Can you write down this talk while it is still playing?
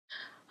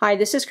Hi,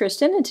 this is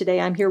Kristen, and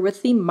today I'm here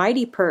with the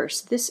Mighty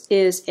Purse. This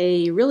is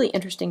a really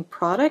interesting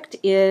product.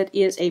 It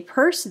is a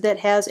purse that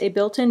has a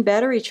built-in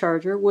battery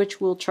charger,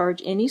 which will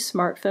charge any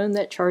smartphone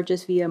that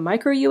charges via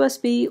micro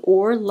USB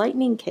or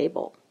lightning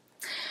cable.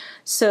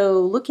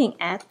 So looking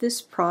at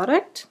this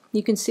product,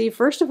 you can see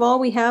first of all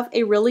we have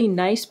a really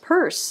nice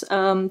purse.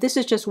 This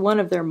is just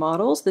one of their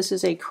models. This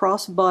is a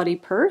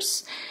crossbody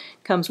purse.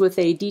 Comes with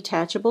a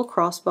detachable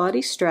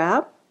crossbody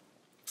strap.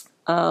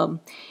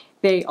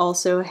 They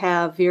also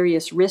have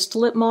various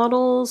wristlet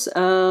models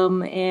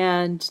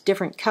and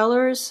different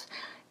colors.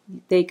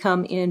 They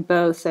come in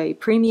both a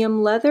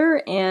premium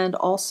leather and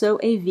also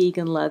a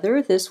vegan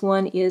leather. This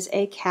one is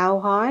a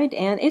cowhide,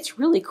 and it's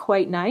really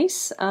quite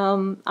nice.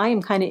 I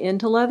am kind of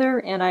into leather,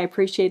 and I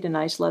appreciate a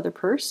nice leather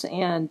purse,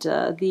 and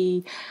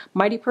the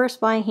Mighty Purse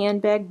by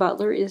Handbag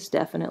Butler is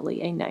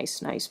definitely a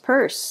nice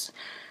purse.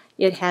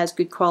 It has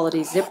good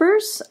quality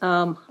zippers.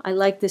 I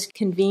like this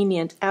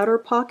convenient outer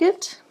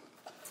pocket.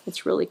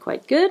 It's really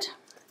quite good.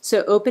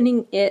 So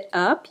opening it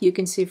up, you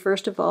can see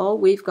first of all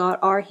we've got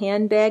our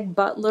Handbag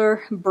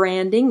Butler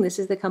branding. This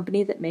is the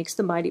company that makes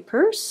the Mighty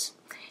Purse.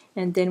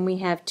 And then we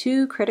have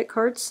 2 credit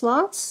card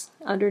slots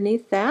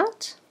underneath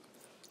that.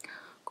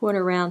 Going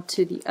around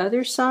to the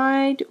other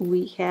side,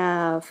 we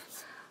have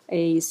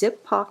a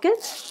zip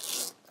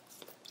pocket.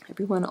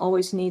 Everyone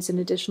always needs an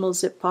additional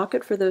zip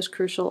pocket for those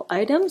crucial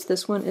items.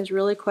 This one is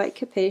really quite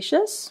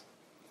capacious.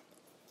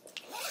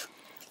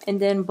 And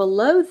then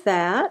below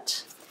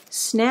that,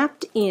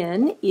 snapped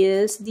in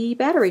is the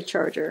battery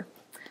charger.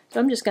 So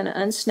I'm just going to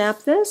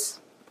unsnap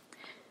this.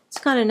 It's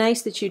kind of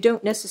nice that you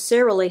don't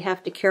necessarily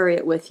have to carry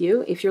it with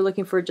you. If you're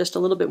looking for just a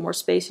little bit more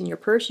space in your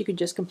purse, you can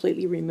just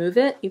completely remove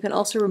it. You can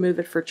also remove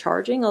it for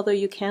charging, although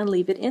you can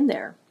leave it in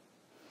there.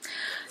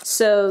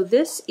 So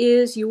this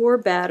is your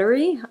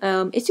battery.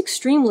 It's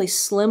extremely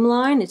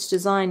slimline. It's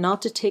designed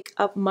not to take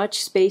up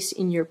much space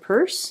in your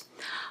purse.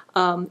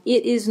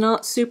 It is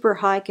not super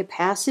high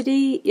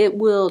capacity. It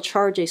will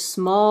charge a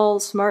small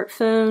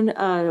smartphone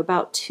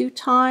about 2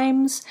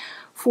 times.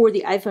 For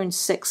the iPhone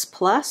 6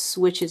 Plus,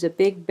 which is a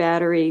big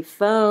battery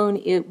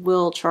phone, it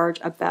will charge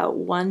about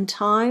 1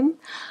 time.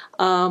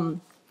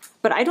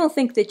 But I don't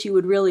think that you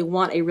would really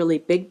want a really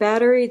big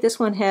battery. This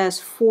one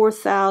has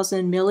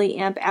 4,000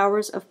 milliamp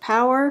hours of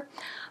power.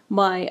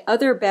 My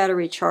other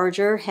battery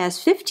charger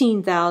has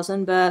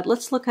 15,000, but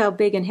let's look how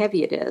big and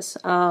heavy it is.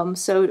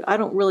 So I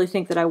don't really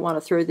think that I want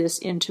to throw this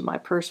into my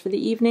purse for the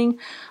evening.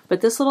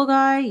 But this little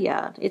guy,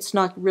 yeah, it's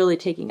not really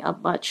taking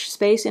up much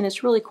space, and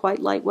it's really quite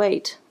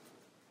lightweight.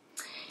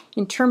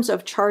 In terms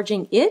of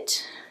charging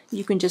it,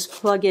 you can just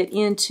plug it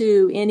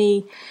into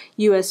any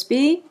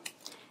USB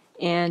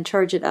and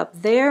charge it up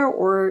there,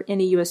 or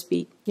any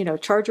USB,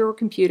 charger or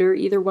computer.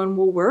 Either one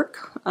will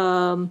work.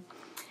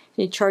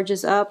 It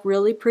charges up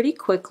really pretty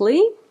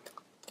quickly.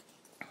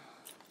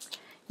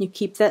 You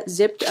keep that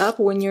zipped up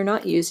when you're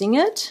not using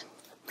it.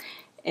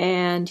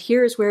 And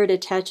here's where it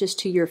attaches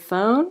to your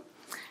phone.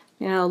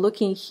 Now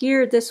looking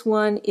here, this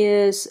one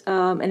is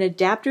an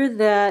adapter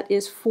that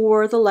is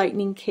for the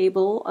lightning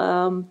cable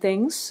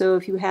things. So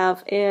if you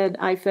have an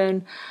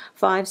iPhone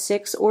 5,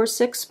 6, or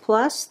 6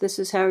 Plus, this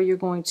is how you're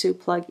going to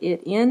plug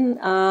it in.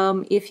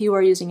 If you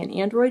are using an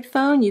Android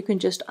phone, you can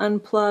just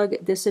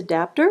unplug this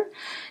adapter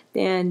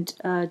and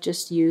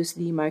just use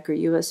the micro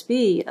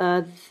USB.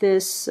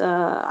 This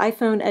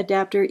iPhone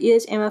adapter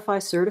is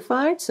MFI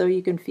certified, so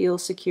you can feel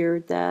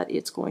secured that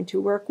it's going to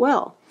work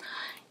well.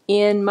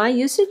 In my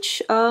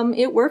usage,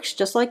 it works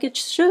just like it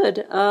should.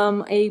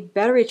 A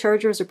battery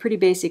charger is a pretty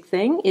basic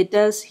thing. It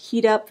does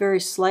heat up very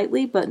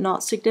slightly, but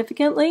not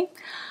significantly.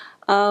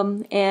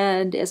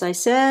 And as I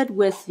said,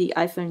 with the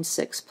iPhone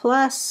 6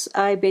 Plus,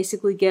 I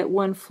basically get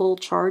 1 full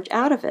charge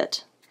out of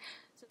it.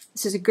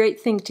 This is a great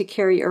thing to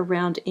carry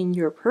around in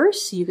your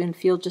purse. You can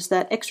feel just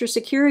that extra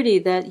security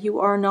that you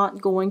are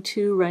not going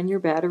to run your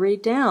battery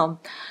down.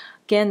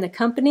 Again, the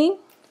company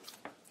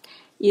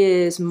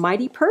is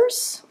Mighty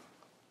Purse,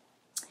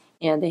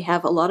 and they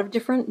have a lot of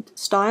different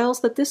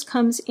styles that this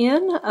comes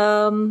in.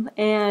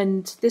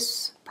 And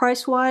this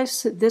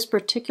price-wise, this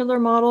particular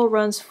model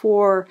runs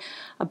for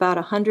about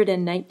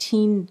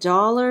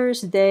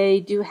 $119. They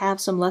do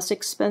have some less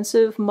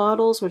expensive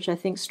models, which I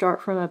think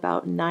start from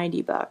about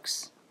 90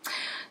 bucks.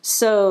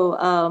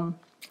 So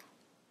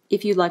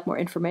if you'd like more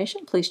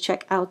information, please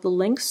check out the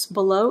links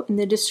below in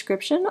the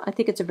description. I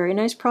think it's a very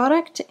nice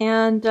product,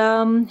 and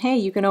hey,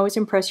 you can always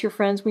impress your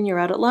friends when you're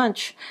out at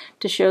lunch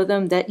to show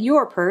them that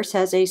your purse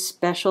has a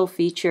special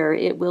feature.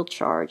 It will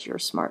charge your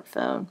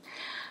smartphone.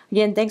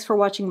 Again, thanks for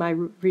watching my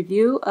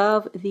review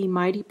of the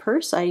Mighty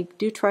Purse. I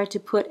do try to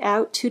put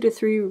out 2 to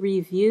 3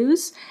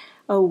 reviews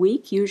a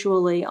week,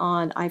 usually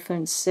on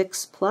iPhone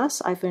 6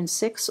 Plus, iPhone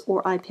 6,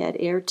 or iPad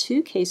Air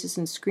 2 cases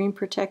and screen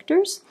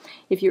protectors.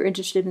 If you're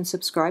interested in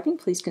subscribing,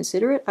 please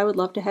consider it. I would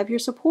love to have your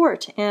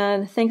support.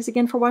 And thanks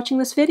again for watching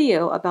this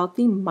video about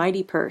the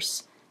Mighty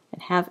Purse,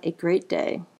 and have a great day.